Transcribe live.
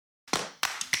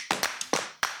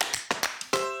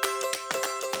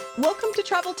Welcome to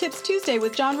Travel Tips Tuesday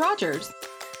with John Rogers.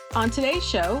 On today's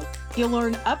show, you'll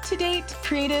learn up-to-date,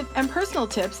 creative, and personal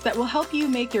tips that will help you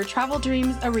make your travel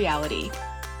dreams a reality.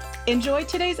 Enjoy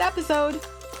today's episode.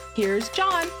 Here's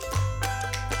John.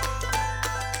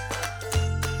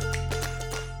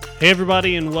 Hey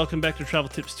everybody, and welcome back to Travel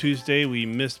Tips Tuesday. We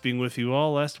missed being with you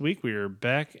all last week. We are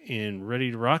back and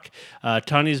ready to rock.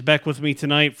 Tanya's back with me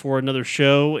tonight for another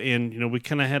show, and we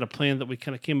kind of had a plan that we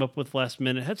kind of came up with last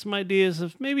minute. Had some ideas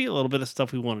of maybe a little bit of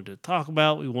stuff we wanted to talk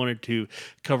about. We wanted to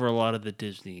cover a lot of the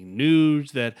Disney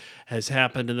news that has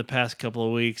happened in the past couple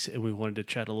of weeks, and we wanted to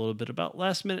chat a little bit about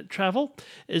last minute travel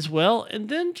as well. And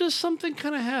then just something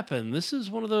kind of happened. This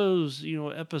is one of those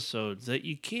episodes that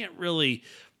you can't really,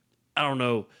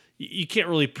 you can't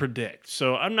really predict.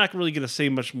 So I'm not really going to say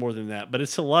much more than that, but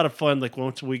it's a lot of fun. Like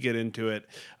once we get into it,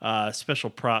 special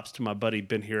props to my buddy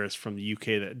Ben Harris from the UK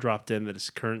that dropped in, that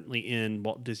is currently in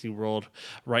Walt Disney World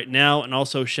right now. And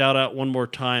also shout out one more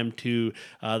time to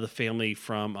the family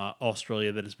from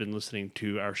Australia that has been listening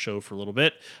to our show for a little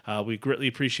bit. We greatly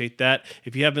appreciate that.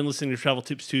 If you have been listening to Travel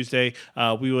Tips Tuesday,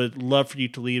 we would love for you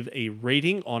to leave a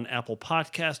rating on Apple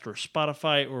Podcast or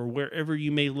Spotify or wherever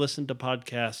you may listen to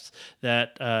podcasts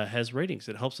that has ratings.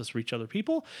 It helps us reach other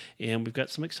people, and we've got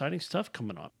some exciting stuff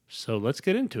coming up. So let's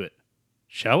get into it,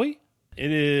 shall we? It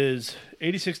is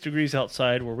 86 degrees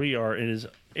outside where we are. It is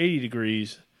 80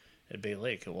 degrees at Bay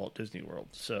Lake at Walt Disney World.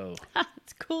 So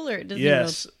it's cooler at Disney World.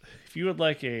 Yes, if you would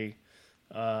like a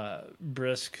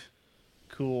brisk,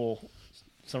 cool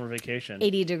summer vacation,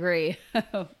 80 degree.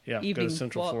 Yeah, go to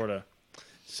Central Florida.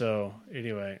 So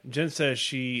anyway, Jen says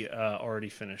she already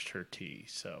finished her tea.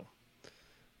 So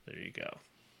there you go.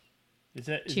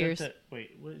 Cheers.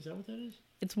 Wait, is that what that is?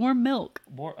 It's warm milk.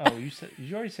 Did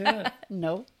you already say that?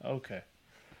 No. Okay.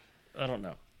 I don't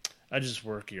know. I just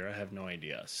work here. I have no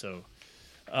idea. So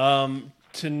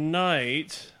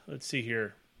tonight, let's see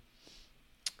here.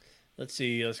 Let's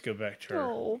go back to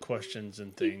our questions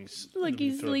and things. Like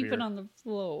he's sleeping on the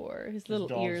floor. His little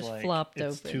ears flopped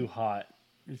it's open. It's too hot.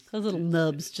 Those little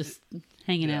nubs just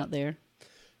hanging out there.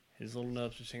 His little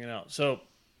nubs just hanging out. So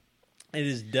it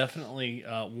is definitely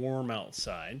warm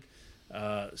outside.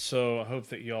 So I hope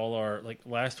that y'all are, like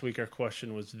last week our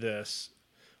question was this: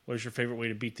 what is your favorite way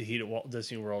to beat the heat at Walt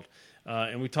Disney World?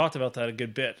 And we talked about that a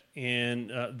good bit. And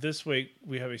this week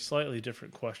we have a slightly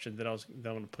different question that I'm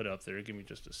going to put up there. Give me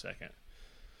just a second.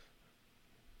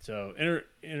 So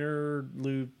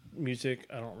interlude music,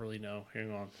 I don't really know.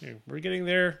 Hang on. We're getting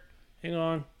there. Hang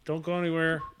on. Don't go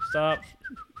anywhere. Stop.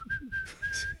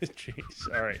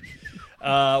 Jeez. All right.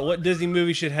 What Disney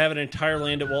movie should have an entire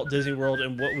land at Walt Disney World,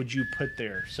 and what would you put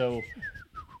there? So,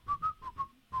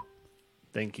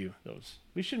 thank you.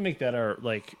 We should make that our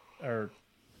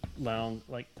lounge.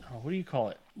 What do you call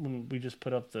it when we just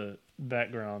put up the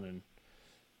background and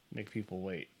make people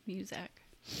wait? Muzak.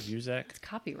 Muzak. It's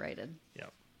copyrighted. Yeah.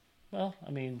 Well, I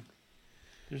mean,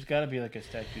 there's got to be like a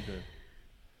statute of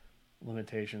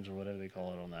limitations or whatever they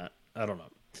call it on that. I don't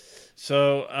know.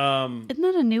 So, isn't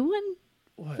that a new one?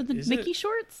 What, for the Mickey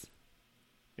shorts?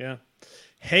 Yeah.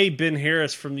 Hey, Ben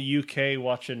Harris from the UK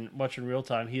watching real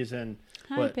time. He is in.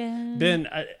 Hi, Ben. Ben,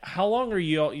 how long are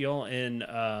y'all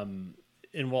in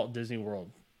Walt Disney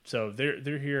World? So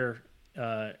they're here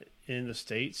in the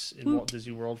States in Walt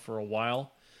Disney World for a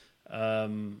while.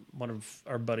 One of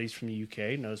our buddies from the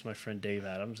UK knows my friend Dave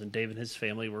Adams, and Dave and his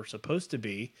family were supposed to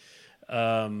be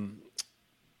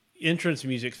entrance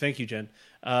music. Thank you, Jen.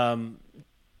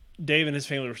 Dave and his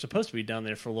family were supposed to be down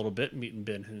there for a little bit, meeting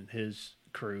Ben and his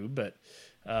crew, but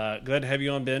glad to have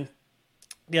you on, Ben.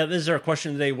 Yeah, this is our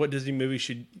question today. What Disney movie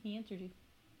should... He answered you.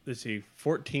 Let's see,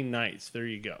 14 nights. There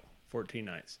you go. 14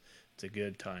 nights. It's a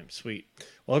good time. Sweet.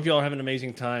 Well, I hope you all are having an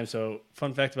amazing time. So,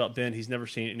 fun fact about Ben, he's never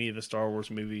seen any of the Star Wars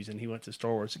movies, and he went to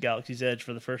Star Wars Galaxy's Edge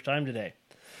for the first time today.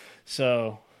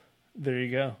 So, there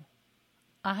you go.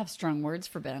 I have strong words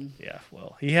for Ben. Yeah,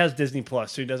 well, he has Disney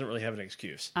Plus, so he doesn't really have an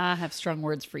excuse. I have strong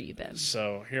words for you, Ben.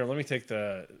 So, here, let me take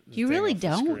the you really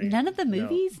don't? None of the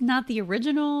movies? No. Not the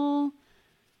original?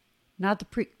 Not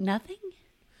the nothing?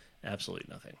 Absolutely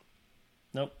nothing.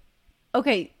 Nope.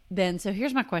 Okay, Ben, so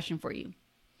here's my question for you.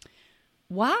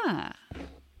 Why?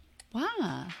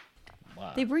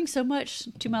 They bring so much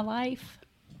to my life.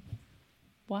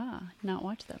 Why not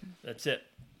watch them? That's it.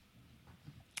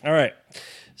 All right.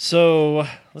 So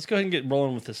let's go ahead and get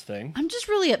rolling with this thing. I'm just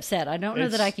really upset. I don't know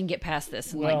that I can get past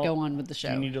this and go on with the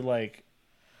show. You need to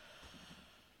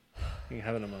you're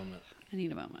having a moment. I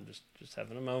need a moment. Just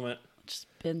having a moment.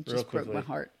 Ben just broke my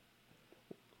heart.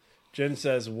 Jen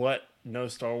says, "What? No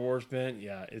Star Wars, Ben?"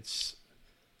 Yeah, it's.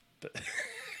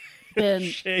 Ben.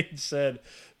 Shade said,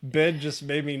 Ben just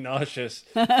made me nauseous.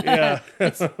 Yeah.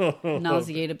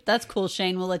 Nauseated. But that's cool,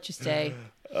 Shane. We'll let you stay.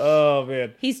 Oh,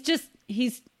 man. He's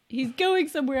going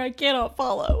somewhere I cannot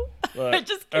follow. I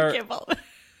just can't follow.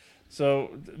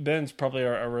 So Ben's probably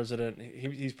our resident.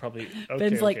 He's probably okay.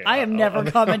 Ben's like, I am never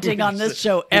commenting on this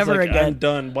show ever like, again. I'm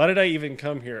done. Why did I even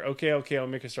come here? Okay, I'll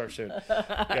make a start soon.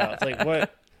 Yeah, it's like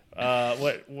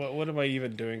what am I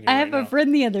even doing here? I have a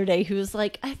friend the other day who was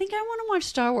like, I think I want to watch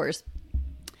Star Wars.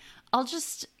 I'll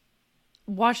just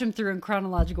watch them through in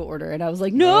chronological order, and I was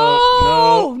like,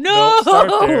 no,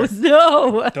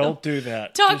 don't do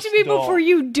that. Talk to me before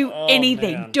you do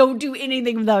anything. Man. Don't do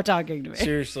anything without talking to me.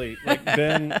 Seriously, like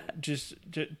Ben, just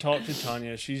talk to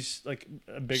Tanya. She's like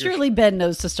a bigger. Surely Ben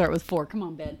knows to start with 4. Come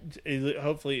on, Ben.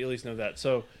 Hopefully, at least know that.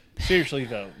 So seriously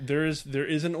though, there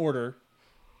is an order.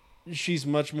 She's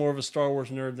much more of a Star Wars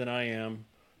nerd than I am.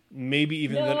 Maybe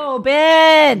even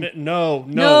Ben. No,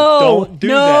 don't do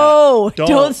that.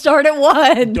 Don't start at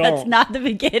 1. That's not the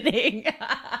beginning.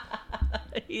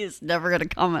 He is never going to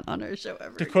comment on our show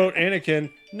ever. To quote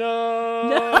Anakin,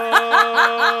 no.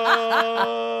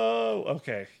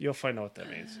 Okay, you'll find out what that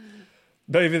means.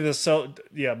 Maybe the Solo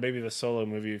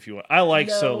movie if you want. I like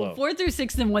Solo. 4 through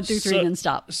 6, then 1 through 3, then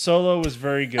stop. Solo was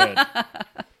very good.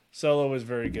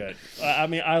 I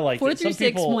mean, I liked 4 it. through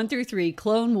 6, 1 through 3,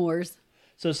 Clone Wars.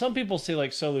 So some people say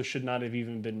like Solo should not have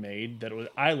even been made.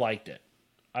 I liked it.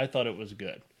 I thought it was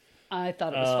good. I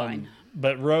thought it was fine.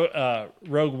 But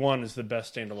Rogue One is the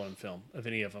best standalone film of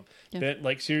any of them. Yeah. Ben,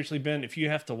 like seriously, Ben, if you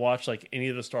have to watch like any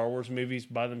of the Star Wars movies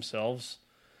by themselves,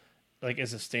 like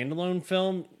as a standalone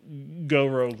film, go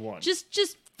Rogue One.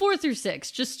 Just 4 through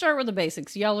 6. Just start with the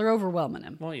basics. Y'all are overwhelming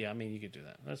him. Well, yeah, I mean you could do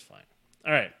that. That's fine.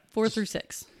 All right. 4 through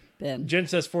 6. Ben. Jen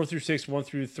says 4 through 6, 1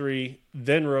 through 3,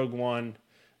 then Rogue One,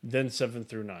 then 7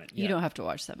 through 9. You don't have to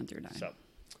watch 7 through 9. So,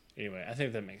 anyway, I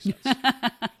think that makes sense.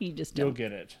 You just don't. You'll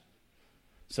get it.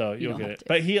 So you'll get it.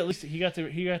 But he got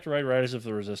to ride Riders of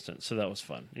the Resistance, so that was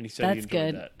fun, and he said he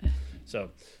enjoyed that.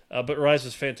 So, but Rise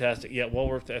was fantastic. Yeah, well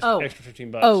worth the extra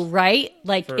 $15. Oh, right.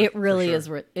 Like it really is.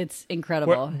 It's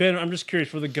incredible. Ben, I'm just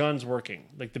curious. Were the guns working?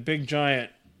 Like the big giant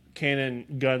cannon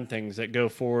gun things that go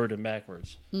forward and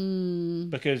backwards?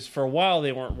 Because for a while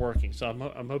they weren't working. So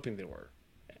I'm hoping they were.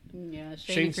 Yeah,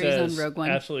 Shane says, on Rogue One.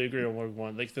 Absolutely agree on Rogue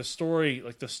One. Like the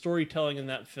storytelling in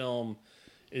that film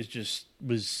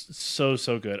was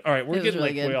so good. All right, we're getting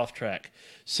really way off track.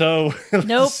 So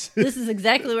nope, this is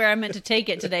exactly where I meant to take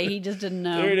it today. He just didn't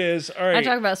know. There it is. All right, I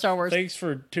talk about Star Wars. Thanks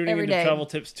for tuning into Travel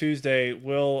Tips Tuesday.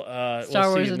 We'll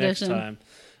see you next time.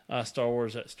 Star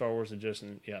Wars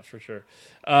Edition. Yeah, for sure.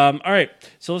 All right,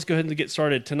 so let's go ahead and get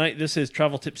started. Tonight, this is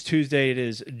Travel Tips Tuesday. It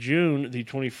is June the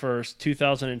 21st,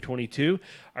 2022.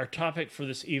 Our topic for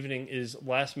this evening is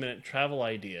last-minute travel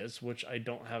ideas, which I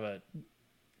don't have a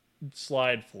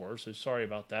slide for, so sorry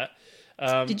about that.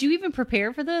 Did you even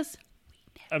prepare for this?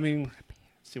 I mean,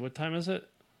 see, what time is it?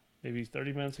 Maybe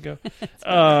 30 minutes ago?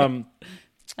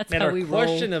 That's and how our we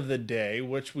question roll. of the day,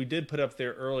 which we did put up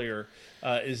there earlier,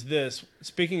 is this.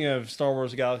 Speaking of Star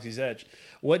Wars Galaxy's Edge,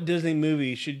 what Disney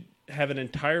movie should have an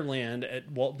entire land at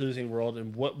Walt Disney World,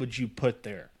 and what would you put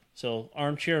there? So,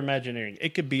 armchair imagineering.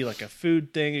 It could be like a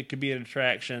food thing. It could be an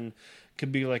attraction. It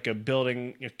could be like a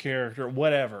building, a character,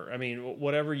 whatever. I mean,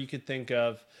 whatever you could think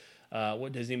of.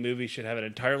 What Disney movie should have an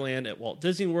entire land at Walt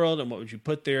Disney World, and what would you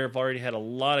put there? I've already had a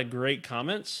lot of great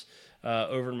comments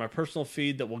over in my personal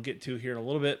feed that we'll get to here in a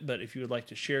little bit. But if you would like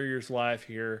to share yours live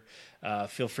here,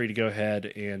 feel free to go ahead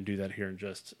and do that here in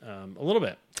just a little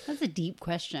bit. That's a deep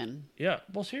question. Yeah.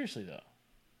 Well, seriously, though.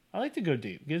 I like to go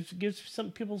deep. Gives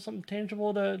some people something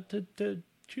tangible to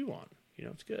chew on. You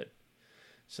know, it's good.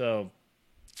 So,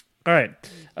 all right.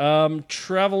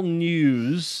 Travel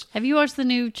news. Have you watched the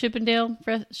new Chip and Dale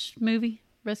movie,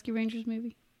 Rescue Rangers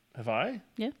movie? Have I?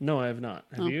 Yeah. No, I have not.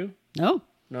 Have you? No.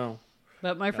 No.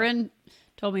 But my friend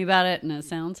told me about it, and it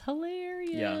sounds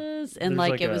hilarious. Yeah. And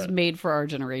like it was made for our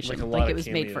generation. Like it was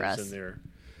made for us. In there.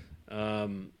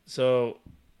 So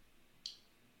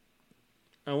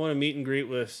I want to meet and greet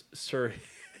with Sir.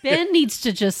 Ben needs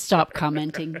to just stop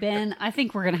commenting. Ben, I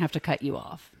think we're going to have to cut you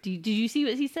off. Did you see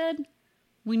what he said?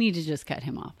 We need to just cut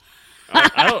him off.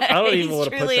 I don't even want to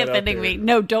put that up. He's truly offending me.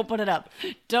 No, don't put it up.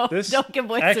 Don't give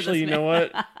voice to this Actually, you know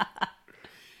what?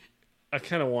 I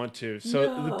kind of want to.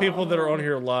 So the people that are on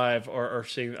here live are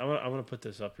seeing. I'm going to put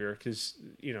this up here because,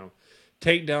 you know,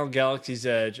 take down Galaxy's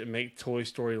Edge and make Toy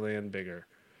Story Land bigger.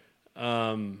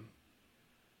 Ben.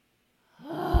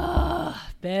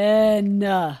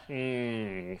 All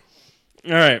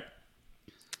right.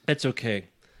 It's okay.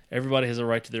 Everybody has a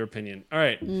right to their opinion. All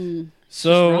right.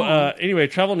 So wrong. anyway,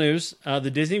 travel news. The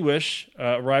Disney Wish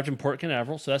arrived in Port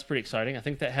Canaveral, so that's pretty exciting. I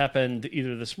think that happened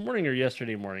either this morning or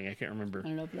yesterday morning. I can't remember. I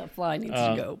don't know if that fly needs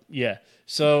to go. Yeah.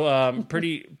 So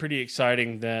pretty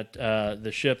exciting that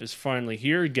the ship is finally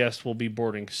here. Guests will be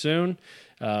boarding soon.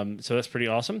 So that's pretty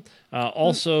awesome.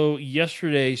 Also,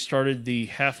 yesterday started the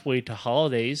Halfway to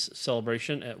Holidays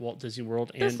celebration at Walt Disney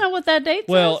World. That's not what that date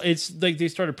Well, says. it's like they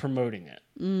started promoting it.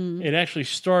 It actually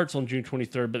starts on June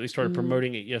 23rd, but they started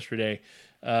promoting it yesterday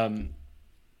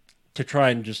to try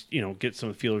and just get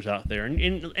some feelers out there.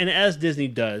 And as Disney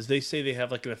does, they say they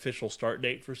have like an official start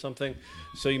date for something,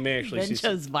 so you may actually Ben see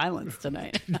chose violence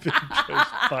tonight. chose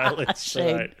violence Shade.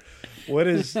 tonight. What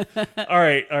is? All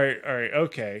right.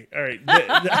 Okay. All right.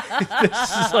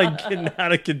 This is like getting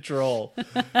out of control.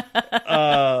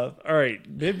 All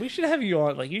right, babe, we should have you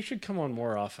on. Like, you should come on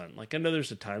more often. Like, I know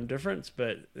there's a time difference,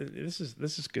 but this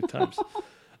is good times.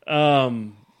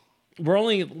 We're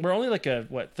only like a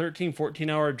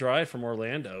 13-14 hour drive from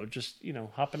Orlando. Just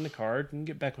hop in the car and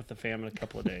get back with the fam in a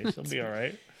couple of days. It'll be all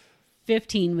right.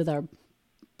 15 with our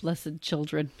blessed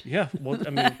children. Yeah, well, I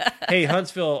mean, hey,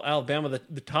 Huntsville, Alabama,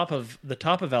 the top of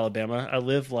Alabama. I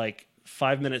live like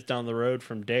 5 minutes down the road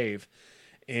from Dave,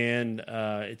 and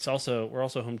we're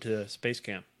also home to space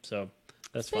camp, so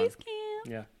that's Space fun. camp.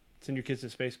 Yeah, send your kids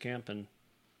to space camp and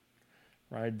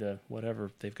ride the whatever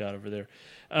they've got over there.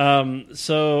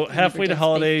 So Halfway to Space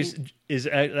Holidays Camp. is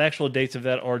the actual dates of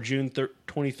that are June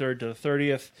 23rd to the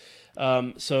 30th.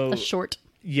 So A short.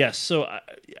 yes. So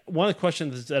one of the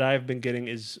questions that I've been getting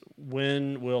is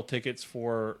when will tickets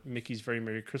for Mickey's Very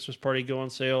Merry Christmas Party go on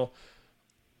sale?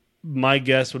 My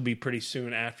guess would be pretty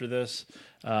soon after this.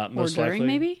 Most Or during, likely.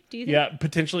 maybe? Do you think? Yeah,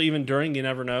 potentially even during. You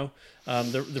never know.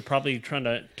 They're probably trying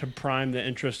to prime the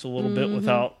interest a little bit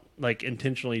without like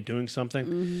intentionally doing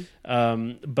something.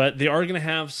 But they are going to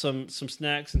have some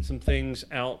snacks and some things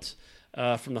out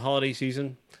from the holiday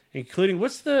season, including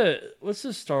what's the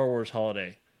Star Wars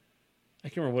holiday? I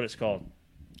can't remember what it's called.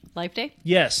 Life Day?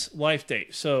 Yes, Life Day.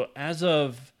 So as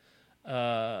of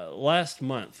last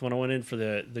month, when I went in for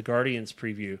the Guardians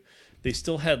preview, they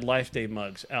still had Life Day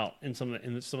mugs out in some of the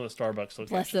Starbucks locations.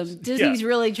 Bless them. Disney's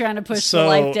really trying to push So, the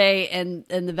Life Day, and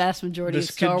the vast majority of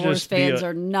this Star could Wars just be fans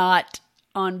are not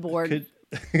on board.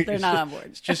 They're not on board.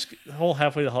 It's just the whole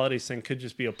Halfway to the Holidays thing could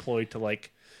just be a ploy to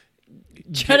like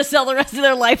Try to sell the rest of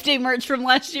their Life Day merch from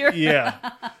last year. yeah.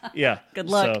 Good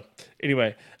luck. So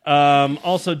anyway,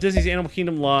 also Disney's Animal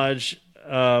Kingdom Lodge.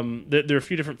 There are a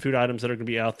few different food items that are going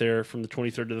to be out there from the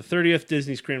 23rd to the 30th.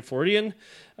 Disney's Grand Floridian.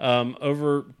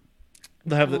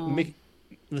 They'll have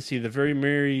the Very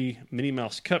Merry Minnie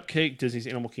Mouse Cupcake, Disney's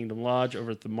Animal Kingdom Lodge.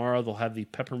 Over at the Mara, they'll have the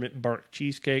Peppermint Bark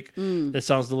Cheesecake. That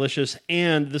sounds delicious.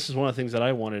 And this is one of the things that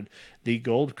I wanted, the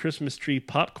Gold Christmas Tree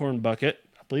Popcorn Bucket.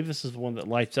 I believe this is the one that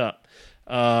lights up.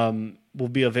 Will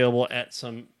be available at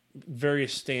some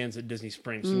various stands at Disney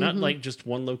Springs. So not like just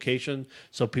one location,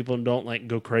 so people don't like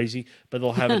go crazy, but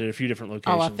they'll have it at a few different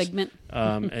locations. Figment.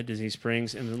 At Disney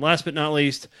Springs. And then last but not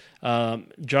least,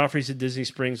 Joffrey's at Disney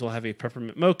Springs will have a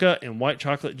peppermint mocha and white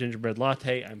chocolate gingerbread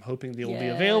latte. I'm hoping they will be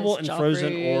available in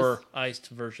frozen or iced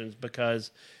versions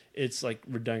because it's like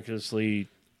ridiculously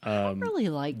I really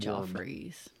like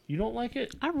Joffrey's. You don't like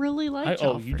it? I really like Joffrey's.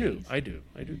 Oh, you do. I do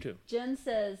too. Jen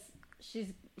says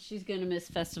she's going to miss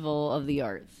Festival of the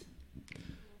Arts,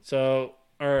 So,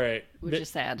 all right. which is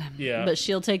sad. Yeah. But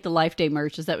she'll take the Life Day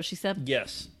merch. Is that what she said?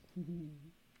 Yes.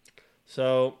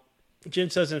 So, Jen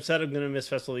says, I'm sad I'm going to miss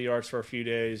Festival of the Arts for a few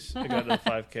days. I got another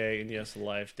 5K, and yes, the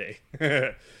Life Day.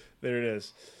 There it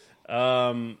is.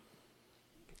 So,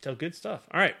 good stuff.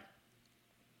 All right.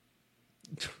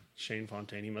 Shane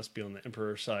Fontaine, he must be on the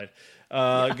Emperor's side.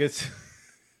 Good.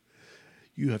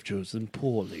 You have chosen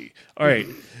poorly. All right.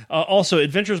 Also,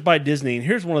 Adventures by Disney. And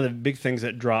here's one of the big things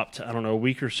that dropped, I don't know, a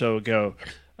week or so ago.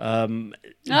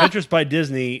 Adventures by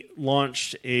Disney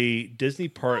launched a Disney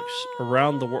Parks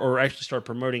around the world, or actually started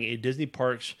promoting a Disney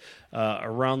Parks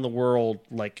around the world,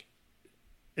 like,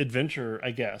 adventure,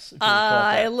 I guess. If you wanna call it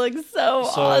that. It looks so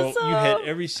awesome. You hit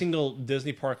every single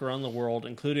Disney park around the world,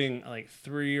 including like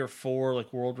 3 or 4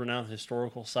 like world-renowned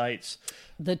historical sites.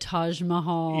 The Taj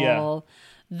Mahal,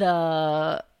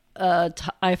 the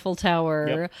Eiffel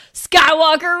Tower,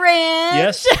 Skywalker Ranch.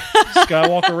 Yes,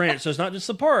 Skywalker Ranch. So it's not just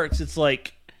the parks; it's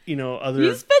like other.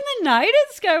 You spend the a night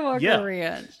at Skywalker Yeah.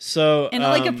 Ranch. So And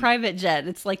like a private jet.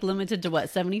 It's like limited to what,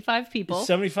 75 people?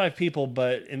 75 people,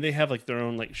 and they have like their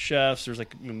own like chefs. There's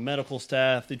like medical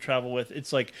staff they travel with.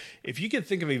 It's like if you could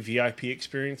think of a VIP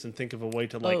experience and think of a way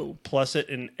to like plus it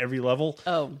in every level.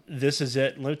 This is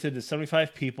it. Limited to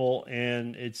 75 people,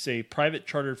 and it's a private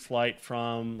chartered flight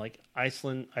from like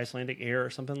Icelandic Air or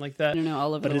something like that. I don't know,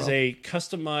 all over the world. But it's a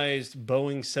customized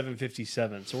Boeing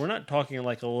 757. So we're not talking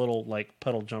like a little like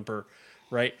puddle jumper,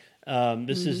 right?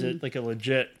 This is like a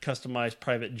legit customized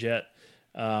private jet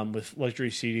with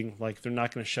luxury seating. Like they're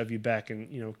not going to shove you back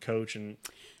in, coach and.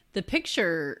 The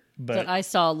picture that I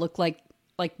saw looked like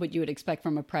what you would expect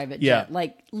from a private jet, Yeah.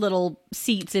 like little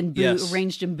seats in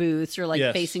arranged in booths, or like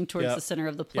facing towards the center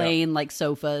of the plane, like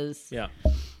sofas. Yeah.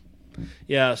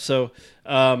 Yeah. So,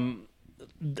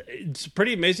 it's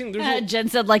pretty amazing. Jen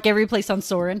said, like every place on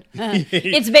Soarin'.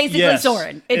 It's basically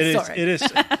Soarin'. It's Soarin'. It is.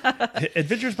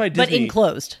 Adventures by But Disney.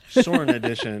 enclosed. Soarin'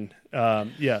 edition.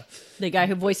 Yeah. The guy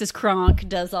who voices Kronk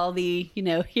does all the,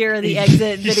 here are the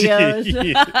exit videos.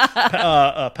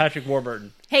 Patrick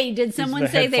Warburton. Hey, did someone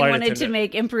say they flight wanted to attendant.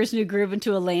 make Emperor's New Groove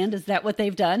into a land? Is that what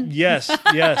they've done? Yes.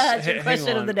 That's your Hang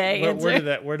question of on. the day.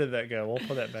 Where did that go? We'll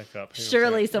pull that back up. Hang on a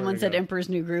Surely sec. someone said Emperor's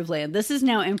New Groove land. This is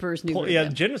now Emperor's New Groove. Yeah,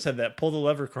 land. Jenna said that. Pull the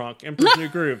lever, Kronk. Emperor's New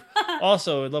Groove.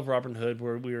 Also, I love Robin Hood,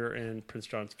 where we were in Prince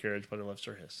John's carriage, but I love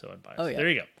Sir Hiss, so I'd buy it. Oh, yeah. There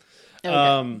you go.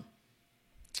 Okay.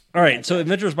 All right, so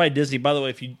Adventures by Disney. By the way,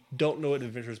 if you don't know what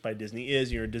Adventures by Disney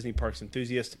is, you're a Disney Parks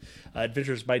enthusiast.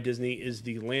 Adventures by Disney is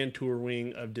the land tour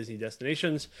wing of Disney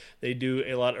Destinations. They do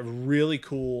a lot of really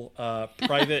cool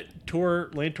private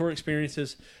land tour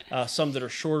experiences, some that are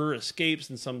shorter escapes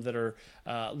and some that are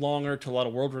longer to a lot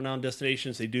of world-renowned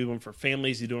destinations. They do them for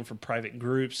families. They do them for private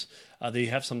groups. They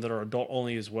have some that are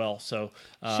adult-only as well. So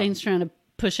Shane's trying to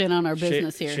push in on our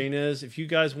business here. Shane is. If you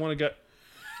guys want to go...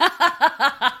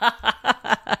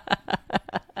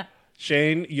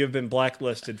 Shane, you have been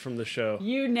blacklisted from the show.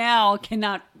 You now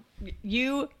cannot,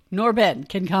 you nor Ben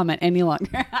can comment any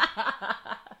longer.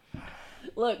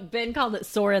 Look, Ben called it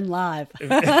Soarin' Live. All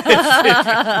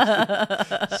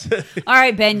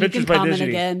right, Ben, you can comment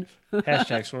again.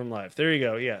 Hashtag Soarin' Live. There you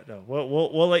go. Yeah, no,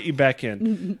 we'll let you back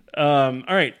in. All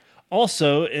right.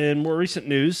 Also, in more recent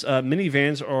news,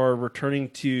 minivans are returning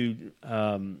to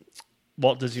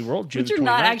Walt Disney World. June Which are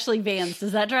not actually vans.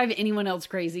 Does that drive anyone else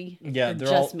crazy? Yeah, or they're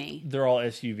just all me. They're all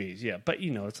SUVs. Yeah, but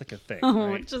it's like a thing. Oh,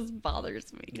 right? it just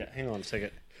bothers me. Yeah, hang on a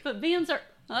second. But vans are.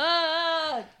 Go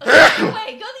the other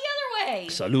way. Go the other way.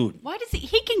 Salud. Why does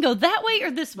he can go that way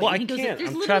or this way? Well, I He goes, can't. "There's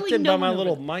I'm literally trapped in no by my one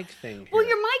little over mic thing. Here. Well,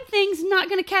 your mic thing's not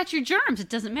going to catch your germs. It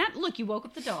doesn't matter. Look, you woke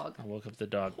up the dog. I woke up the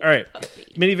dog. All right.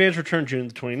 Minivans return June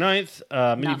the 29th.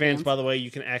 Minivans, vans. by the way, you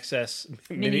can access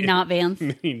Mini not vans.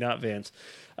 Mini not vans.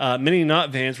 Mini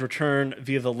not vans return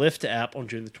via the Lyft app on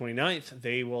June the 29th.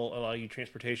 They will allow you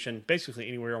transportation basically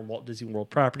anywhere on Walt Disney World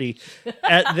property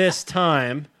at this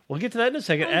time. We'll get to that in a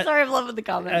second. I'm sorry, I'm loving the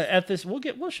comments. At this, we'll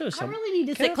show some. I really need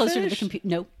to Can sit I closer to the finish? computer.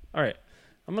 No. All right.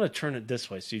 I'm going to turn it this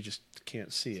way so you just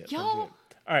can't see it. Y'all. All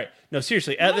right. No,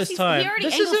 seriously. At No, this he time, already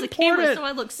this angles is the camera important. so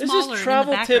I look This smaller in is the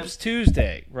Travel background. Tips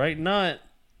Tuesday, right? Not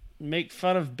make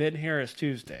fun of Ben Harris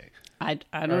Tuesday. I don't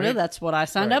All know. right. That's what I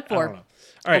signed All up right, I for. don't know.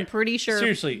 All right. I'm pretty sure.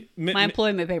 Seriously. My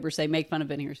employment papers say make fun of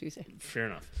Ben here Tuesday. Fair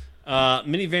enough.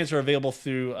 Minivans are available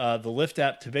through the Lyft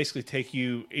app to basically take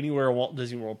you anywhere on Walt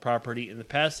Disney World property. In the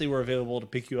past, they were available to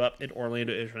pick you up at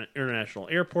Orlando International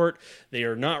Airport. They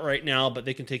are not right now, but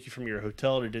they can take you from your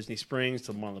hotel to Disney Springs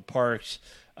to one of the parks,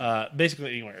 basically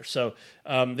anywhere. So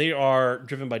they are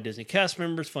driven by Disney cast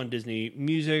members, fun Disney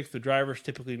music. The drivers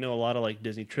typically know a lot of like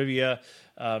Disney trivia,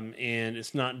 and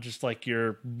it's not just like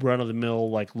your run-of-the-mill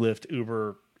like Lyft,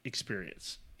 Uber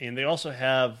experience. And they also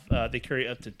have they carry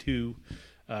up to 2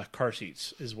 car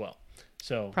seats as well.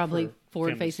 So Probably for forward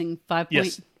families. facing 5 point.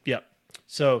 Yes. Yep.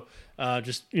 So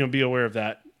just be aware of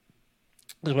that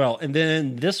as well. And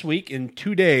then this week in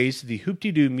 2 days, the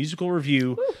Hoop-Dee-Doo musical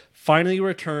review finally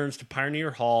returns to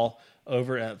Pioneer Hall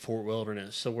over at Fort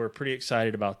Wilderness. So we're pretty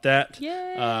excited about that.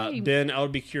 Yay. Ben, I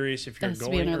would be curious if you're Has to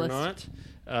be on going our or list. not.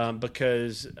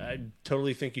 Because I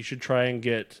totally think you should try and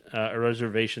get a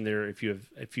reservation there if you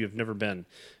have never been,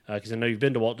 because I know you've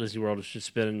been to Walt Disney World. It's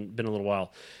just been a little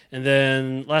while. And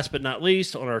then, last but not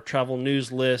least, on our travel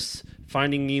news list,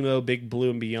 Finding Nemo: Big Blue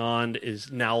and Beyond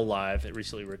is now live. It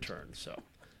recently returned, so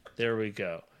there we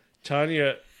go.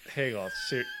 Tanya, hang on,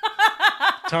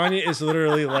 Tanya is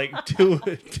literally like two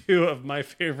of my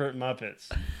favorite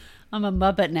Muppets. I'm a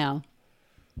Muppet now.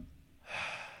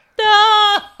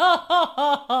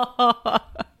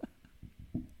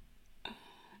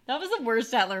 That was the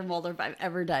worst Statler and Waldorf I've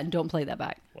ever done. Don't play that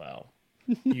back. Wow,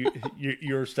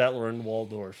 you're Statler and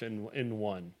Waldorf in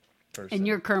one. person. And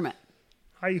you're Kermit.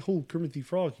 Hi ho, Kermit the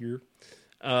Frog here.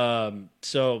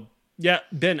 So yeah,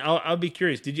 Ben, I'll be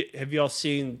curious. Have you all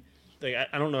seen? Like,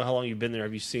 I don't know how long you've been there.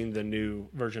 Have you seen the new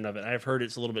version of it? I've heard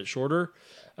it's a little bit shorter,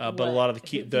 but a lot of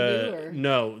the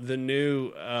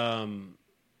new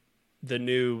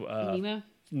Nemo?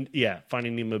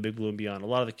 Finding Nemo, Big Blue and Beyond. A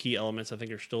lot of the key elements I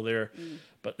think are still there,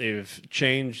 but they've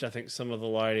changed. I think some of the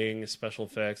lighting, special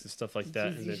effects, and stuff like that,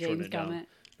 and they've shortened it down.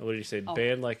 What did you say?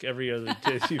 Band like every other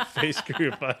Disney face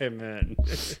group I am in.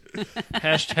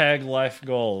 Hashtag life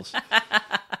goals.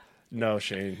 No,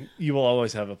 Shane, you will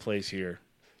always have a place here.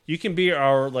 You can be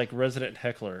our like resident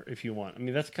heckler if you want. I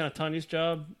mean, that's kind of Tanya's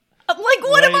job. I'm like,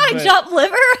 what am I, Jump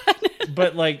Liver?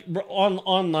 But like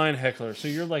online heckler, so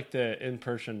you're like the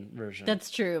in-person version.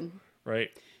 That's true. Right?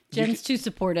 Jen's too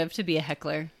supportive to be a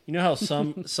heckler. You know how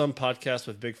some podcasts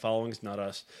with big followings, not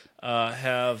us,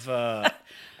 have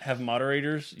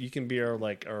moderators. You can be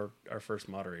our first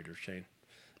moderator, Shane.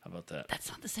 How about that? That's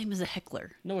not the same as a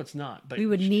heckler. No, it's not. But we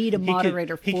would need a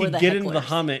moderator for the hecklers. He could get into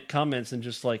the comments and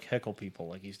just like heckle people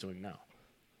like he's doing now.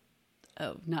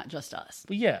 Oh, not just us.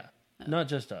 But yeah, not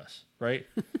just us, right?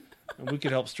 And we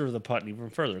could help stir the pot even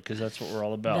further because that's what we're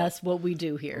all about. That's what we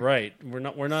do here. Right.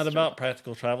 We're not about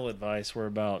practical travel advice. We're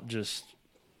about just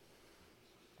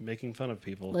making fun of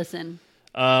people. Listen.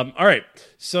 All right.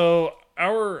 So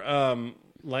I'm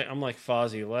like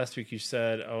Fozzie. Last week you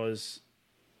said I was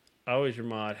your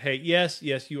mod. Hey, yes,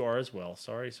 you are as well.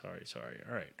 Sorry. All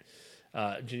right.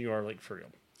 Jen, you are like for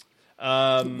real.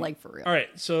 Like for real. All right.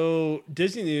 So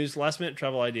Disney news, last minute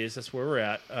travel ideas. That's where we're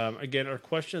at. Again, our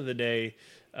question of the day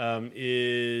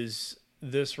is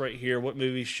this right here. What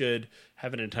movie should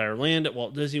have an entire land at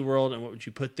Walt Disney World, and what would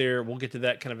you put there? We'll get to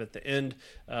that kind of at the end.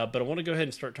 But I want to go ahead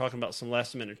and start talking about some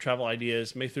last minute travel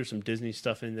ideas. May throw some Disney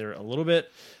stuff in there a little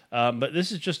bit. But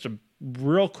this is just a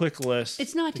real quick list.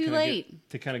 It's not too late.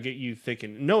 To kind of get you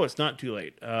thinking. No, it's not too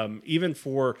late. Even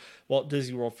for Walt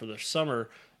Disney World for the summer,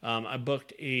 I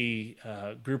booked a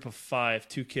group of 5,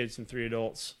 2 kids and 3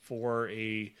 adults for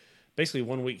a basically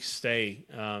 1 week stay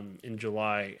in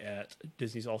July at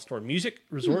Disney's All-Star Music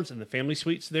Resorts and the family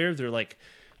suites there. They're like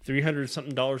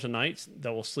 $300-something a night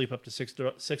that will sleep up to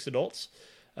 6 adults.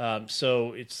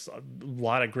 So it's a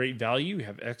lot of great value. You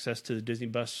have access to the Disney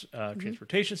bus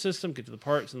transportation system, get to the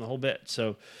parks and the whole bit.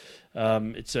 So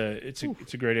it's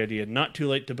a great idea. Not too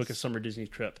late to book a summer Disney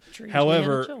trip.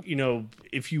 However,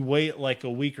 if you wait like a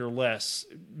week or less,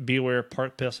 be aware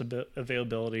park pass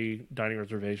availability, dining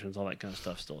reservations, all that kind of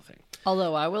stuff still a thing.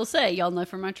 Although I will say, y'all know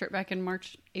from my trip back in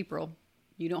March, April,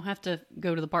 you don't have to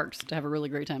go to the parks to have a really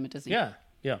great time at Disney. Yeah.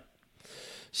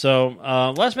 So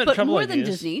last minute travel more ideas. than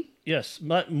Disney. Yes,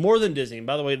 but more than Disney. And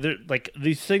by the way, like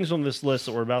these things on this list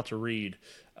that we're about to read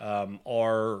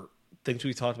are things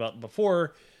we talked about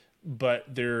before, but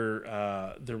they're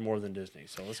more than Disney.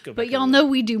 So let's go back. But y'all know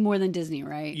we do more than Disney,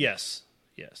 right? Yes.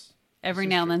 Every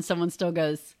now and then someone still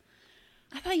goes,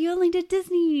 I thought you only did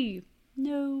Disney.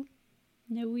 No,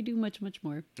 we do much, much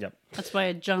more. Yep. That's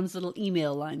why John's little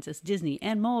email line says Disney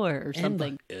and more or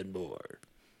something. And more.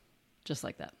 Just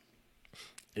like that.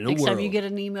 Next time you get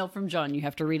an email from John, you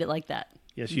have to read it like that.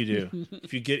 Yes, you do.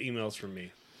 If you get emails from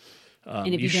me.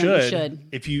 And if you don't, you should.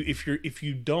 If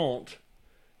you don't,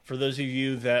 for those of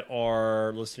you that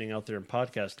are listening out there in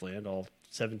podcast land, all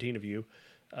 17 of you,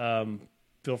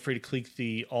 feel free to click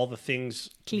all the things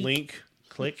link.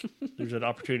 Click. There's an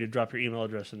opportunity to drop your email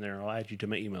address in there. I'll add you to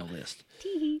my email list.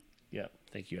 Yeah,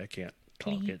 thank you. I can't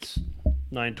talk. It's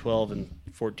 912 and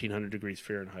 1400 degrees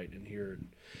Fahrenheit in here.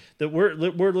 That we're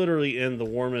literally in the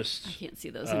warmest. I can't see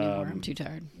those anymore. I'm too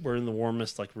tired. We're in the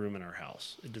warmest room in our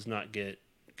house. It does not get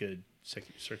good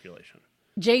circulation.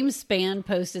 James Spann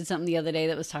posted something the other day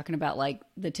that was talking about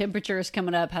the temperatures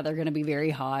coming up, how they're going to be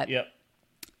very hot. Yep.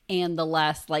 And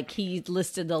he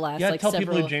listed the last tell several.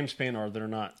 people who James Spann are that are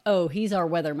not. Oh, he's our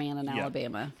weatherman in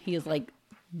Alabama. He is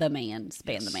the man,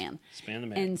 Spann the man. Spann the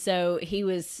man. And so it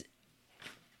was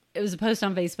a post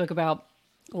on Facebook about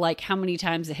how many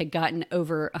times it had gotten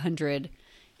over 100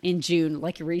 in June,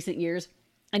 in recent years.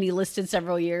 And he listed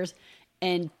several years.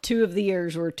 And 2 of the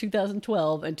years were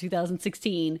 2012 and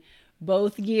 2016.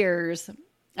 Both years,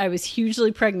 I was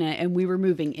hugely pregnant and we were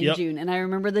moving in June. And I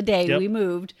remember the day we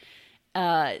moved.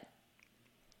 Evelyn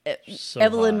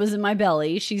was in my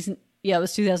belly. It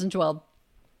was 2012.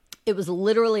 It was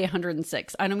literally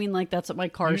 106. I don't mean that's what my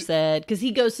car said, because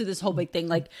he goes through this whole big thing.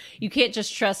 You can't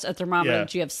just trust a thermometer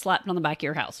that you have slapped on the back of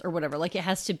your house or whatever. It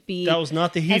has to be. That was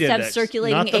not the heat index. It has to have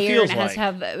circulating air and it has to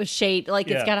have a shade.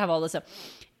 It's got to have all this stuff.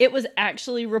 It was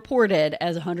actually reported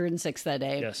as 106 that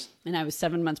day. Yes. And I was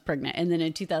 7 months pregnant. And then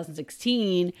in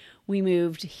 2016, we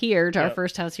moved here to our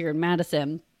first house here in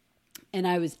Madison. and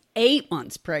I was 8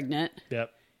 months pregnant,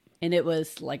 Yep. and it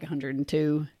was like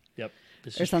 102 Yep.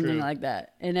 This or is something true. like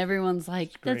that. And everyone's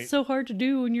like, great. that's so hard to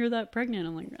do when you're that pregnant.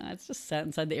 I'm like, I just sat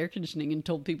inside the air conditioning and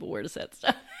told people where to set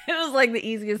stuff. It was like the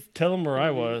easiest Tell them where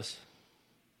I was.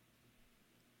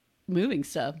 moving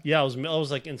stuff. Yeah, I was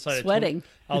like inside Sweating.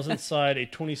 I was inside a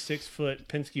 26-foot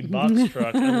Penske box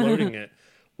truck unloading it.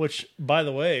 Which, by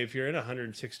the way, if you're in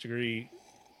 106-degree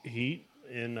heat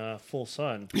in full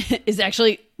sun, Is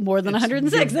actually more than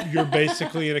 106. You're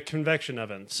basically in a convection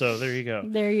oven. So there you go.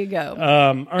 There you go.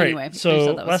 All right. Anyway, I just so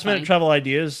thought that was last minute funny. travel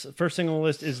ideas. First thing on the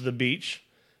list is the beach.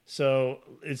 So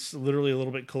it's literally a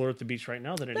little bit cooler at the beach right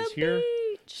now than it is here.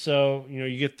 beach. So,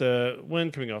 you get the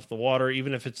wind coming off the water,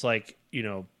 even if it's like,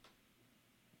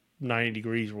 90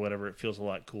 degrees or whatever, it feels a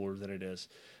lot cooler than it is.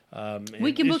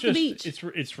 We can it's book the beach.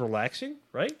 It's relaxing,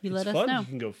 right? You it's let us fun. know. You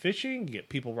can go fishing. You can get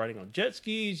people riding on jet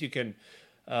skis. You can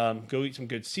go eat some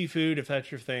good seafood if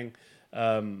that's your thing. You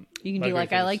can do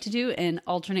like I like to do and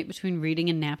alternate between reading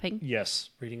and napping. Yes,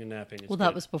 reading and napping. Is Well, that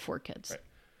good. was before kids. Right.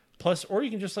 Plus, or you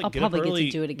can just I'll get up probably get to early.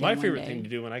 do it again My one favorite day. thing to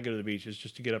do when I go to the beach is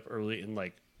just to get up early and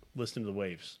like listen to the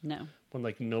waves No, when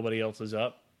like nobody else is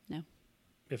up. no.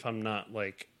 If I'm not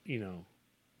like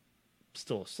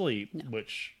still asleep,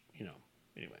 which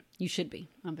anyway. You should be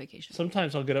on vacation.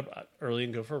 Sometimes I'll get up early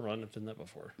and go for a run. I've done that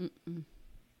before.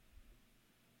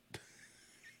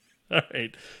 All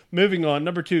right. Moving on.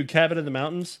 Number 2, cabin in the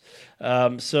mountains.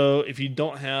 So if you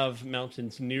don't have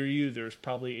mountains near you, there's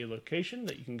probably a location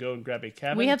that you can go and grab a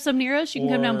cabin. We have some near us. You can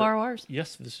come down and Or- borrow ours.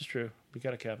 Yes, this is true. We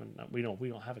got a cabin. No, we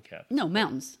don't have a cabin. No,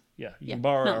 mountains. Yeah, you Yeah, can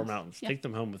borrow our mountains. mountains. Yeah. Take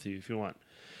them home with you if you want.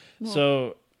 Well,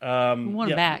 So we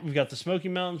want 'em back. We've got the Smoky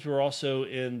Mountains. We're also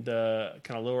in the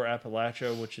kind of lower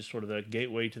Appalachia, which is sort of the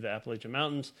gateway to the Appalachian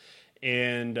Mountains.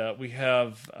 And we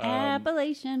have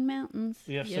Appalachian Mountains.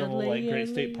 several like great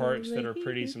state parks that are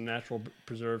pretty, some natural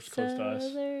preserves close to us.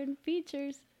 Southern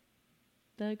features.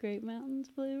 The Great Mountains,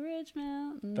 Blue Ridge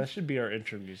Mountains. That should be our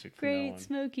intro music from now Great on.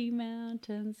 Smoky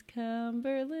Mountains,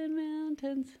 Cumberland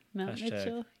Mountains, Mount Hashtag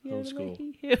Mitchell, old school.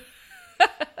 Yodelakey.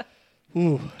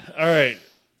 Ooh, all right.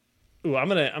 Ooh, I'm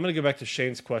gonna go back to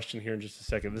Shane's question here in just a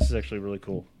second. This is actually really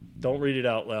cool. Don't read it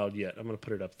out loud yet. I'm gonna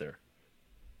put it up there.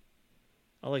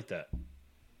 I like that.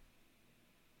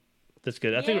 That's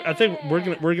good. I think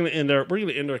we're gonna end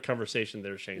our conversation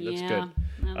there, Shane. That's Yeah,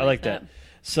 good. I like that.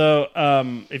 So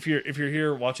if you're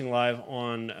here watching live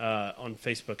on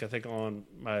Facebook, I think on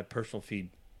my personal feed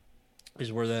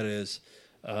is where that is.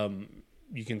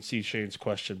 You can see Shane's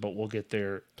question, but we'll get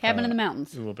there. Cabin in the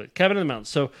Mountains. In a little bit. Cabin in the Mountains.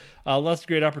 So lots of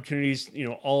great opportunities,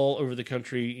 all over the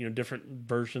country, different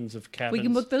versions of cabins. We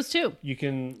can book those too. You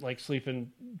can like sleep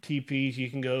in teepees. You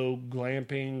can go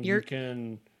glamping. You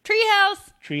can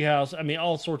treehouse. I mean,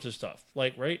 all sorts of stuff.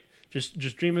 Like, right? Just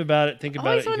dream about it. Think I about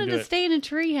always it. You can wanted do to it. stay in a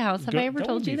treehouse. Have I ever That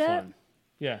told would you be that? fun.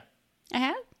 Yeah. I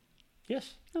have.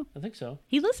 Yes. Oh. I think so.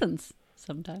 He listens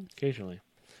sometimes. Occasionally.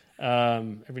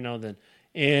 Every now and then.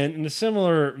 And in a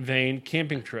similar vein,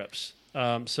 camping trips.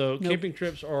 Camping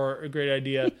trips are a great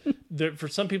idea. For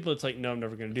some people, it's like, no, I'm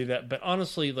never going to do that. But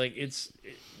honestly, like it's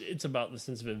about the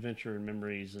sense of adventure and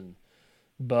memories and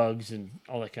bugs and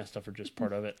all that kind of stuff are just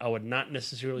part of it. I would not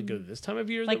necessarily go this time of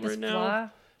year Like that we're this in now, fly.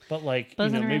 but like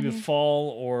buzzing around maybe here.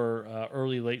 fall or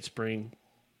early late spring,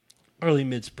 early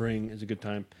mid spring is a good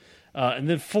time. And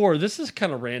then 4, this is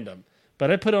kind of random,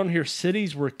 but I put on here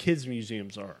cities where kids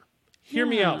museums are. Hear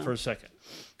me out for a second.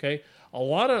 Okay. A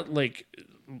lot of like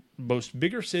most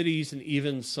bigger cities and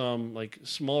even some like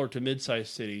smaller to mid-sized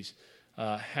cities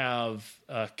have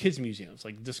kids museums,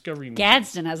 like Discovery Museum.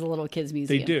 Gadsden has a little kids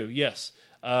museum. They do, yes.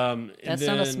 That's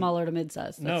not a smaller to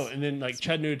mid-size. No, and then like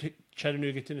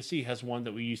Chattanooga, Tennessee has one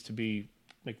that we used to be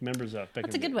like members of.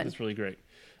 That's a good one. That's really great.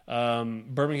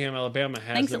 Birmingham, Alabama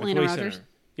has Thanks, the Atlanta McCoy Rogers. Center.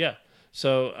 Yeah.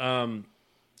 So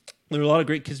there are a lot of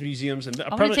great kids museums, and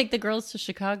I want to take the girls to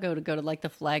Chicago to go to like the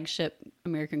flagship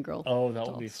American Girl. Oh, that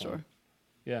would doll be store. fun.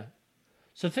 Yeah.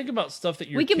 So think about stuff that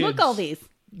your We can kids, book all these.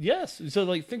 Yes. So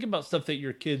like think about stuff that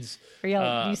your kids Are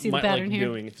y'all- you see the might pattern like here?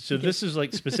 doing. So this is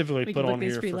like specifically we put can book on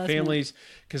these here for you for last minute. families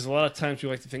because a lot of times we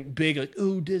like to think big, like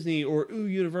ooh Disney or ooh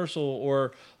Universal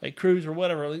or like cruise or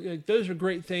whatever. Like, those are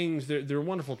great things. They're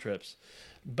wonderful trips,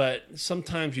 but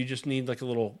sometimes you just need like a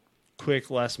little quick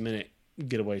last minute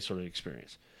getaway sort of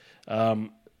experience. 5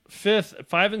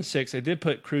 and 6, I did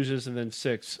put cruises, and then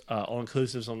 6 all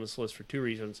inclusives on this list for 2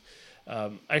 reasons.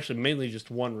 Actually, mainly just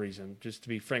one reason, just to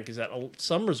be frank, is that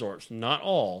some resorts, not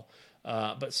all,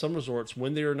 but some resorts,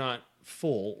 when they're not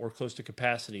full or close to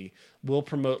capacity will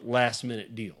promote last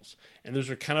minute deals. And those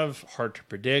are kind of hard to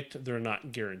predict. They're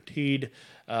not guaranteed.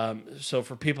 So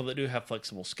for people that do have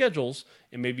flexible schedules,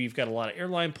 and maybe you've got a lot of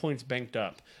airline points banked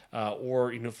up,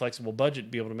 or flexible budget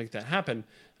to be able to make that happen,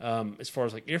 as far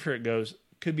as like airfare it goes,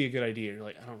 could be a good idea. You're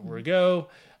like, I don't know where to go.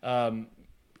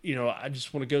 I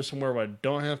just want to go somewhere where I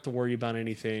don't have to worry about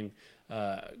anything.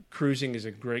 Cruising is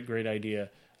a great idea.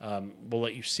 We'll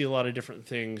let you see a lot of different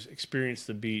things, experience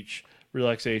the beach,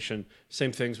 relaxation.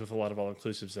 Same things with a lot of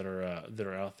all-inclusives that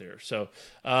are out there. So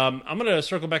I'm going to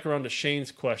circle back around to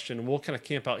Shane's question. We'll kind of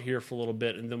camp out here for a little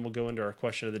bit, and then we'll go into our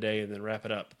question of the day and then wrap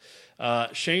it up.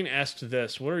 Shane asked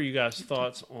this: what are you guys'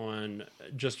 thoughts on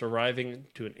just arriving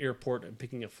to an airport and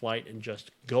picking a flight and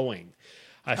just going?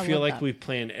 I feel like we've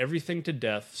planned everything to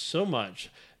death so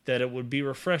much that it would be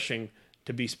refreshing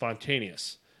to be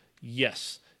spontaneous.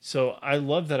 Yes. So I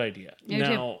love that idea.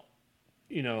 Now,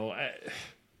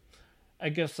 I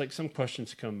guess like some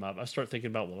questions come up. I start thinking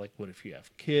about, what if you have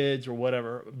kids or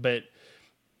whatever? But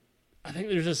I think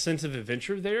there's a sense of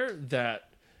adventure there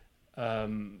that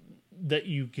that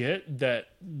you get that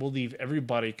will leave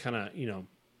everybody kind of,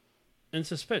 in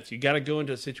suspense. You got to go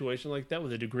into a situation like that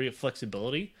with a degree of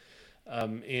flexibility.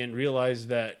 And realize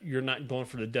that you're not going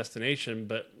for the destination,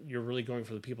 but you're really going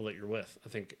for the people that you're with, I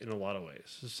think, in a lot of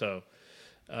ways. So,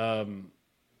 I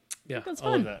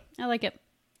love that. I like it.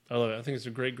 I love it. I think it's a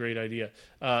great idea.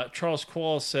 Charles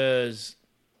Quall says,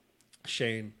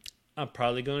 Shane, I'm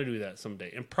probably going to do that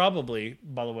someday. And probably,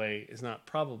 by the way, is not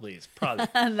probably, it's probably.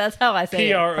 That's how I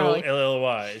say Prolly.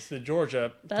 It's the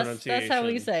Georgia pronunciation. That's how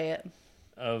we say it.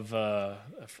 Of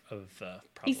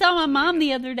He saw my mom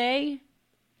the other day.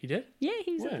 He did? Yeah,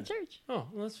 he was at the church. Oh,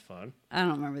 well, that's fun. I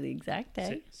don't remember the exact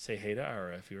day. Say hey to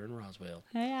Ira if you're in Roswell.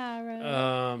 Hey,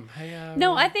 Ira. Hey, Ira.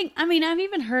 No, I've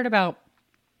even heard about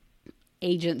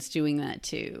agents doing that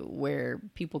too, where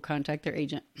people contact their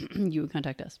agent. You would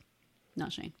contact us,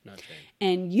 not Shane.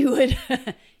 And you'd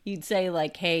say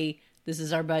like, hey, this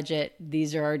is our budget.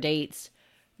 These are our dates.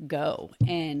 Go.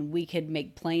 And we could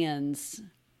make plans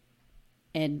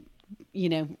and,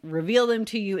 reveal them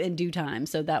to you in due time.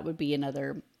 So that would be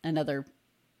another,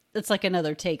 it's like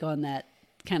another take on that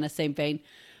kind of same vein.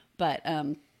 But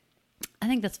I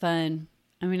think that's fun.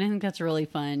 I think that's really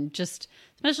fun. Just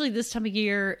especially this time of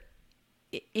year,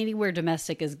 anywhere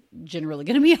domestic is generally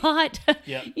going to be hot.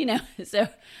 Yeah. So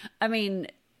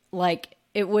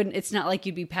it's not like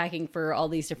you'd be packing for all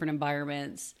these different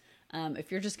environments.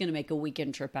 If you're just going to make a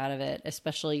weekend trip out of it,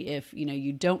 especially if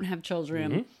you don't have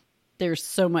children. Mm-hmm. There's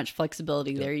so much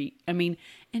flexibility there. And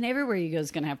everywhere you go is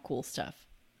going to have cool stuff.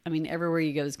 Everywhere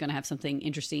you go is going to have something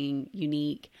interesting,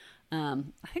 unique. I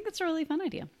think that's a really fun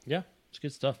idea. Yeah, it's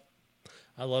good stuff.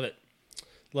 I love it.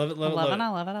 Love it. I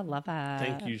love it.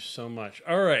 Thank you so much.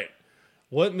 All right.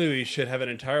 What movie should have an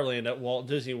entire land at Walt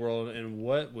Disney World, and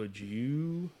what would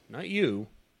you, not you,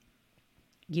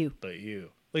 but you.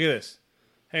 Look at this.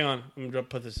 Hang on. I'm going to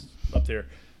put this up there.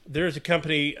 There's a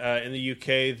company in the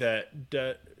UK that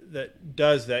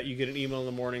does that. You get an email in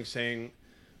the morning saying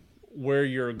where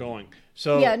you're going.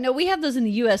 So yeah, no, we have those in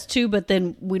the U.S. too, but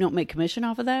then we don't make commission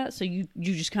off of that. So you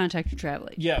just contact your travel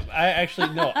agent. Yeah, I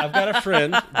actually no. I've got a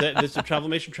friend that's a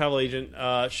Travelmation travel agent.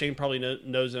 Shane probably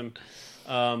knows him,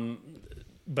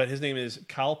 but his name is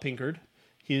Kyle Pinkard.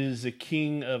 He is the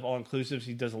king of all inclusives.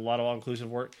 He does a lot of all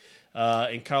inclusive work,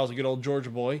 and Kyle's a good old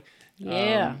Georgia boy.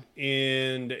 Yeah,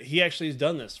 and he actually has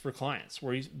done this for clients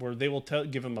where they will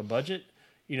give him a budget.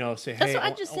 Say, hey. That's what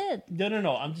I just said.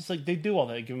 No. I'm just like, they do all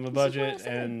that. Give them a budget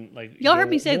and like, y'all heard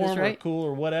me say this, right? Or cool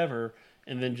or whatever.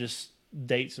 And then just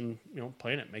dates and,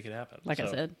 plan it, make it happen. I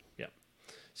said. Yeah.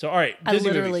 So, all right. I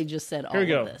literally just said all of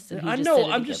this. I know.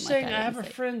 I'm just saying I have a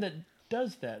friend that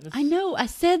does that. I know. I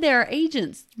said there are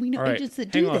agents. We know agents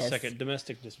that do this. Hang on a second.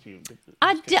 Domestic dispute.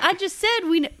 I just said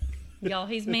we know. Y'all,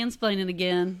 he's mansplaining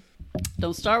again.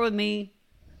 Don't start with me.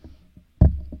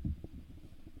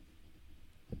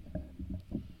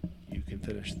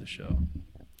 Finish the show.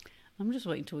 I'm just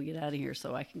waiting till we get out of here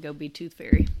so I can go be Tooth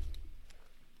Fairy.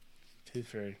 Tooth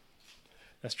Fairy.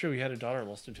 That's true. We had a daughter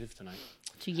lost a tooth tonight.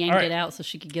 She yanked it out so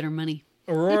she could get her money.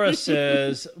 Aurora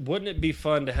says, wouldn't it be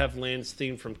fun to have lands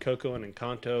themed from Coco and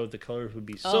Encanto? The colors would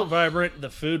be so vibrant.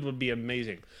 The food would be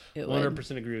amazing.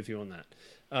 100% agree with you on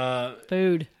that.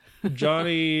 Food.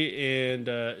 Johnny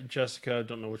and Jessica,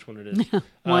 don't know which one it is.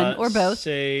 One or both.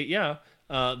 Say, yeah.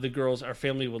 The girls, our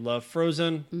family would love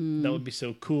Frozen. That would be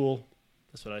so cool.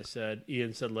 That's what I said.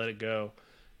 Ian said, let it go.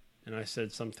 And I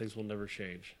said, some things will never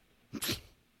change.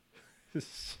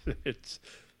 It's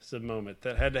a moment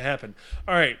that had to happen.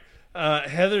 All right.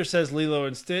 Heather says Lilo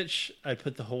and Stitch. I'd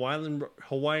put the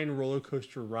Hawaiian roller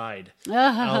coaster ride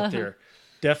out there.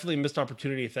 Definitely missed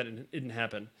opportunity if that didn't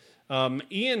happen.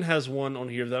 Ian has one on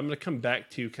here that I'm going to come back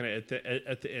to kind of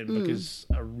at the end because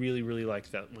I really, really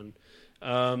like that one.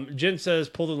 Jen says,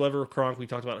 pull the lever, Kronk. We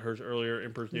talked about hers earlier.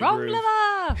 Emperor's New Groove.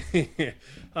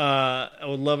 I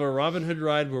would love a Robin Hood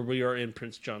ride where we are in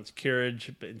Prince John's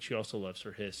carriage, and she also loves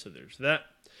her hiss, so there's that.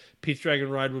 Pete's Dragon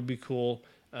ride would be cool.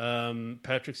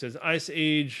 Patrick says Ice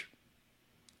Age.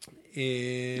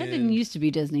 And That didn't used to be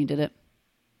Disney, did it?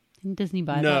 Didn't Disney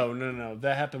buy that? No.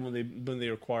 That happened when they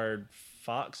acquired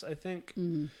Fox, I think.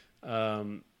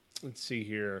 Let's see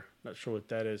here. Not sure what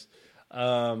that is.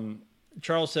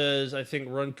 Charles says, I think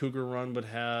Run Cougar Run would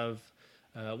have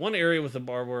one area with a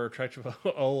bar where attractive.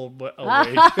 Oh, wait.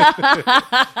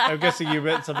 I'm guessing you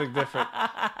meant something different.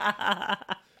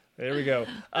 There we go.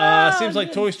 Seems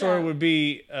like Toy Story would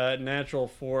be natural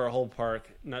for a whole park,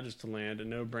 not just to land. A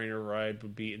no-brainer ride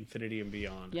would be Infinity and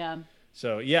Beyond. Yeah.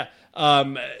 So, yeah.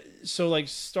 So, like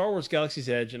Star Wars Galaxy's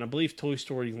Edge, and I believe Toy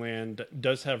Story Land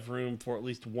does have room for at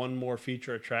least one more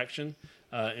feature attraction.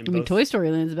 Toy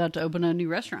Story Land's about to open a new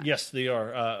restaurant. Yes, they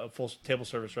are. A full table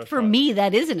service restaurant. For me,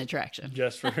 that is an attraction.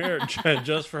 Just for her.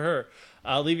 Just for her.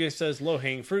 Livia says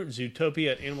low-hanging fruit,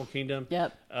 Zootopia at Animal Kingdom.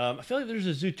 Yep. I feel like there's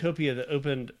a Zootopia that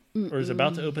opened or is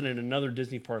about to open in another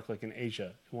Disney park, like in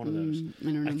Asia. One of those.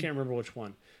 I can't remember which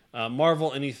one.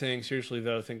 Marvel anything. Seriously,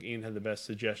 though, I think Ian had the best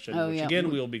suggestion, which again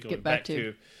we'll be going back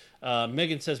to.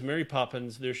 Megan says Mary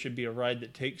Poppins, there should be a ride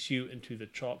that takes you into the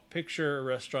Chalk Picture, a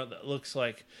restaurant that looks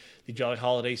like the Jolly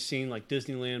Holiday scene like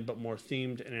Disneyland, but more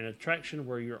themed, and an attraction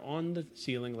where you're on the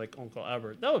ceiling like Uncle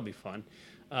Albert. That would be fun.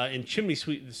 And Chimney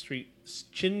Sweep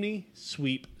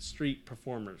Street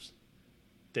Performers.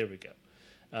 There we go.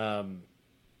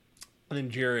 And then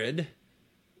Jared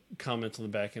comments on the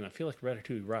back end. I feel like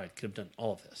Ratatouille ride could have done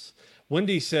all of this.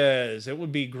 Wendy says it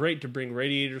would be great to bring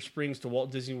Radiator Springs to Walt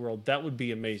Disney World. That would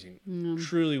be amazing.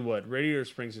 Truly would. Radiator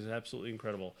Springs is absolutely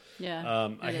incredible. Yeah.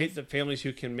 I hate that families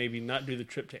who can maybe not do the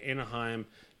trip to Anaheim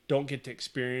don't get to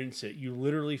experience it. You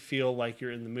literally feel like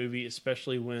you're in the movie,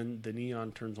 especially when the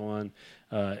neon turns on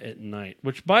at night.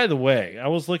 Which, by the way, I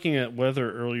was looking at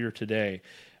weather earlier today.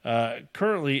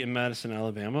 Currently in Madison,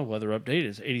 Alabama, weather update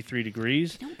is 83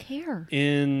 degrees. I don't care.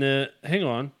 In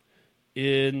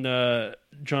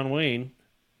John Wayne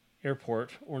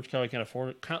Airport, Orange County,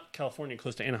 California,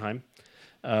 close to Anaheim,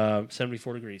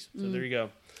 74 degrees. So there you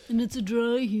go. And it's a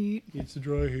dry heat. It's a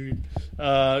dry heat.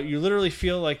 You literally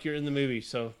feel like you're in the movie.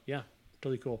 So, yeah,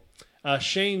 really cool.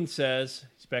 Shane says,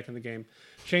 he's back in the game.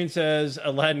 Shane says,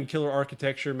 Aladdin killer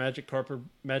architecture, magic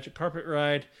carpet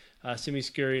ride,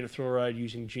 semi-scary and a thrill ride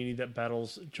using Genie that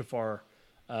battles Jafar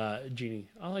Genie.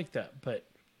 I like that, but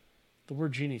the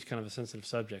word Genie is kind of a sensitive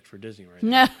subject for Disney right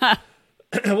now.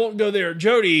 I won't go there.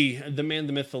 Jody, the man,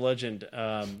 the myth, the legend,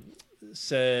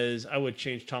 says, I would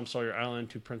change Tom Sawyer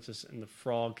Island to Princess and the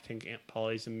Frog, take Aunt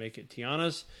Polly's and make it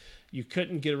Tiana's. You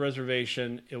couldn't get a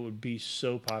reservation. It would be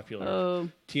so popular.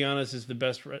 Tiana's is the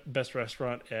best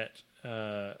restaurant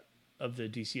of the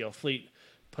DCL fleet.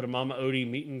 Put a Mama Odie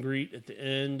meet and greet at the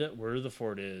end where the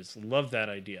fort is. Love that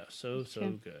idea. So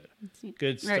good.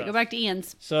 Good stuff. All right, go back to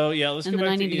Ian's. So, yeah, let's go back to Ian's. And then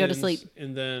I need to go to sleep.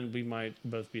 And then we might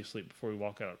both be asleep before we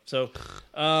walk out. So,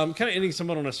 kind of ending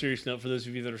somewhat on a serious note for those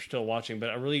of you that are still watching. But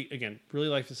I really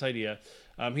like this idea.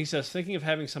 He says, thinking of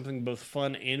having something both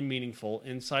fun and meaningful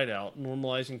inside out,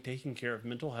 normalizing taking care of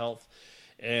mental health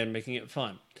and making it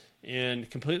fun. And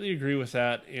completely agree with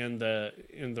that and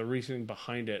the reasoning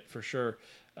behind it for sure.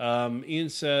 Ian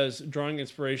says, drawing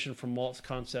inspiration from Walt's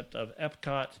concept of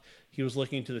Epcot, he was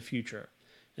looking to the future.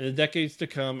 In the decades to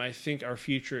come, I think our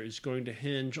future is going to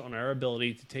hinge on our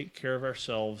ability to take care of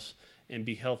ourselves and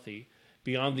be healthy,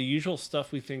 beyond the usual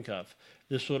stuff we think of.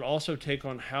 This would also take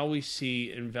on how we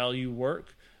see and value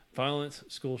work, violence,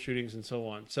 school shootings, and so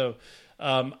on. So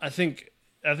I think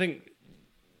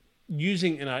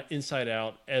using Inside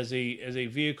Out as a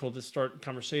vehicle to start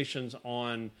conversations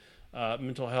on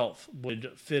mental health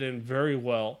would fit in very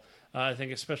well. I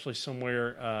think especially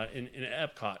somewhere in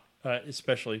Epcot,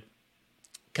 especially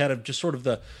kind of just sort of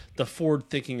the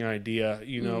forward-thinking idea.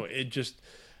 You know, it just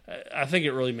I think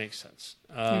it really makes sense.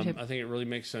 I think it really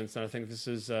makes sense, and I think this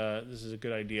is a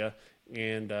good idea,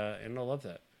 and I love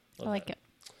that. I like it.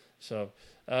 So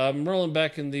rolling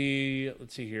back in the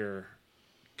let's see here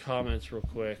comments real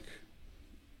quick,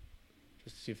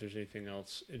 just to see if there's anything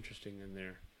else interesting in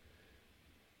there.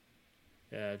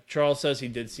 Charles says he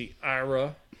did see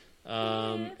Ira.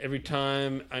 Every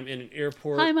time I'm in an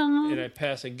airport and I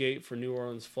pass a gate for New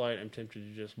Orleans flight, I'm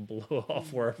tempted to just blow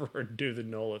off wherever and do the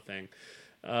NOLA thing.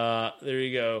 There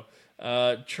you go.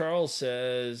 Charles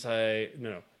says,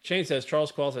 Shane says,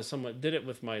 Charles Qualls, I somewhat did it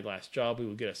with my last job. We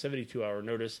would get a 72-hour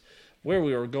notice where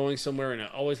we were going somewhere, and I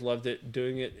always loved it.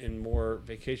 Doing it in more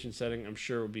vacation setting, I'm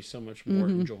sure it would be so much more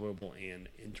enjoyable and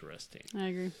interesting. I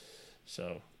agree.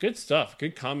 So, good stuff.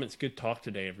 Good comments. Good talk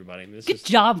today, everybody. Good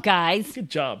job, guys.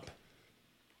 Good job.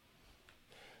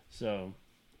 So,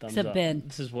 thumbs Except up. Ben.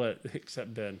 This is what,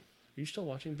 except Ben. Are you still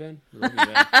watching Ben? We love you,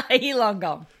 Ben. He long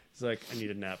gone. He's like, I need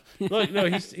a nap. Look, no,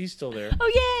 he's still there.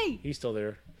 Oh, yay. He's still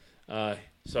there.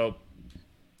 So,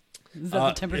 Is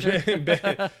that the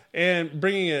temperature? and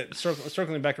bringing it,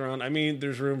 circling back around, I mean,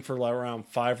 there's room for around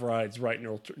 5 rides right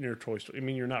near Toy Story. I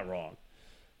mean, you're not wrong,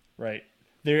 right?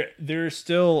 There's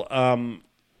still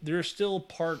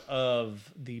part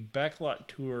of the Backlot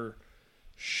Tour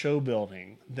show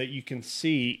building that you can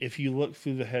see if you look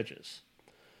through the hedges.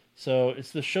 So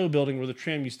it's the show building where the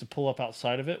tram used to pull up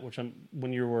outside of it,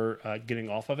 when you were getting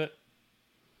off of it.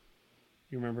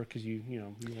 You remember because you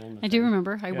were on the I do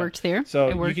remember. I worked there. So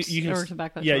I worked, you can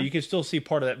Backlot yeah, Tour. you can still see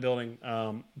part of that building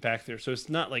back there. So it's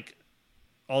not like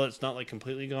all that's not like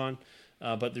completely gone,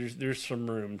 but there's some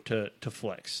room to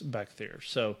flex back there.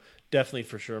 So definitely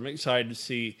for sure, I'm excited to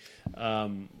see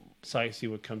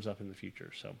what comes up in the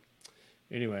future. So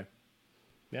anyway,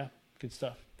 yeah, good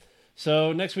stuff.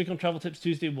 So next week on Travel Tips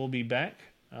Tuesday, we'll be back.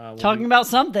 Talking about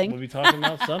something. We'll be talking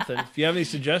about something. If you have any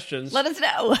suggestions, Let us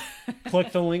know.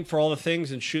 click the link for all the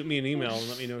things and shoot me an email and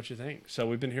let me know what you think. So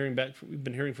we've been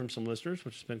hearing from some listeners,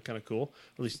 which has been kind of cool.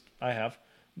 At least I have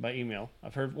by email.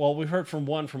 We've heard from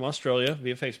one from Australia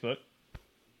via Facebook.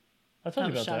 I told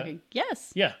you about shocking. that.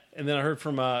 Yes. Yeah, and then I heard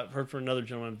from another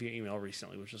gentleman via email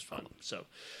recently, which is fun. So,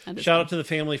 That is shout fun. out to the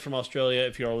family from Australia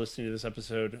if you are listening to this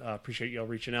episode. Appreciate y'all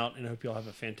reaching out, and I hope y'all have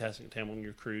a fantastic time on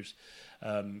your cruise.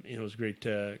 It was great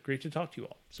to talk to you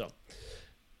all. So,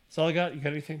 that's all I got. You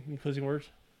got anything? Any closing words?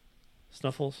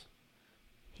 Snuffles?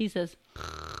 He says.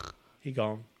 He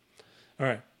gone. All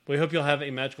right. We hope you'll have a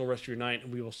magical rest of your night,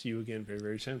 and we will see you again very,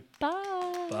 very soon.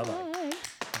 Bye. Bye-bye. Bye.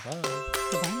 Bye-bye.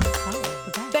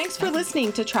 Thanks for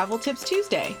listening to Travel Tips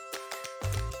Tuesday.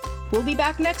 We'll be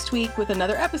back next week with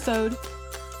another episode.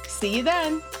 See you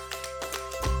then.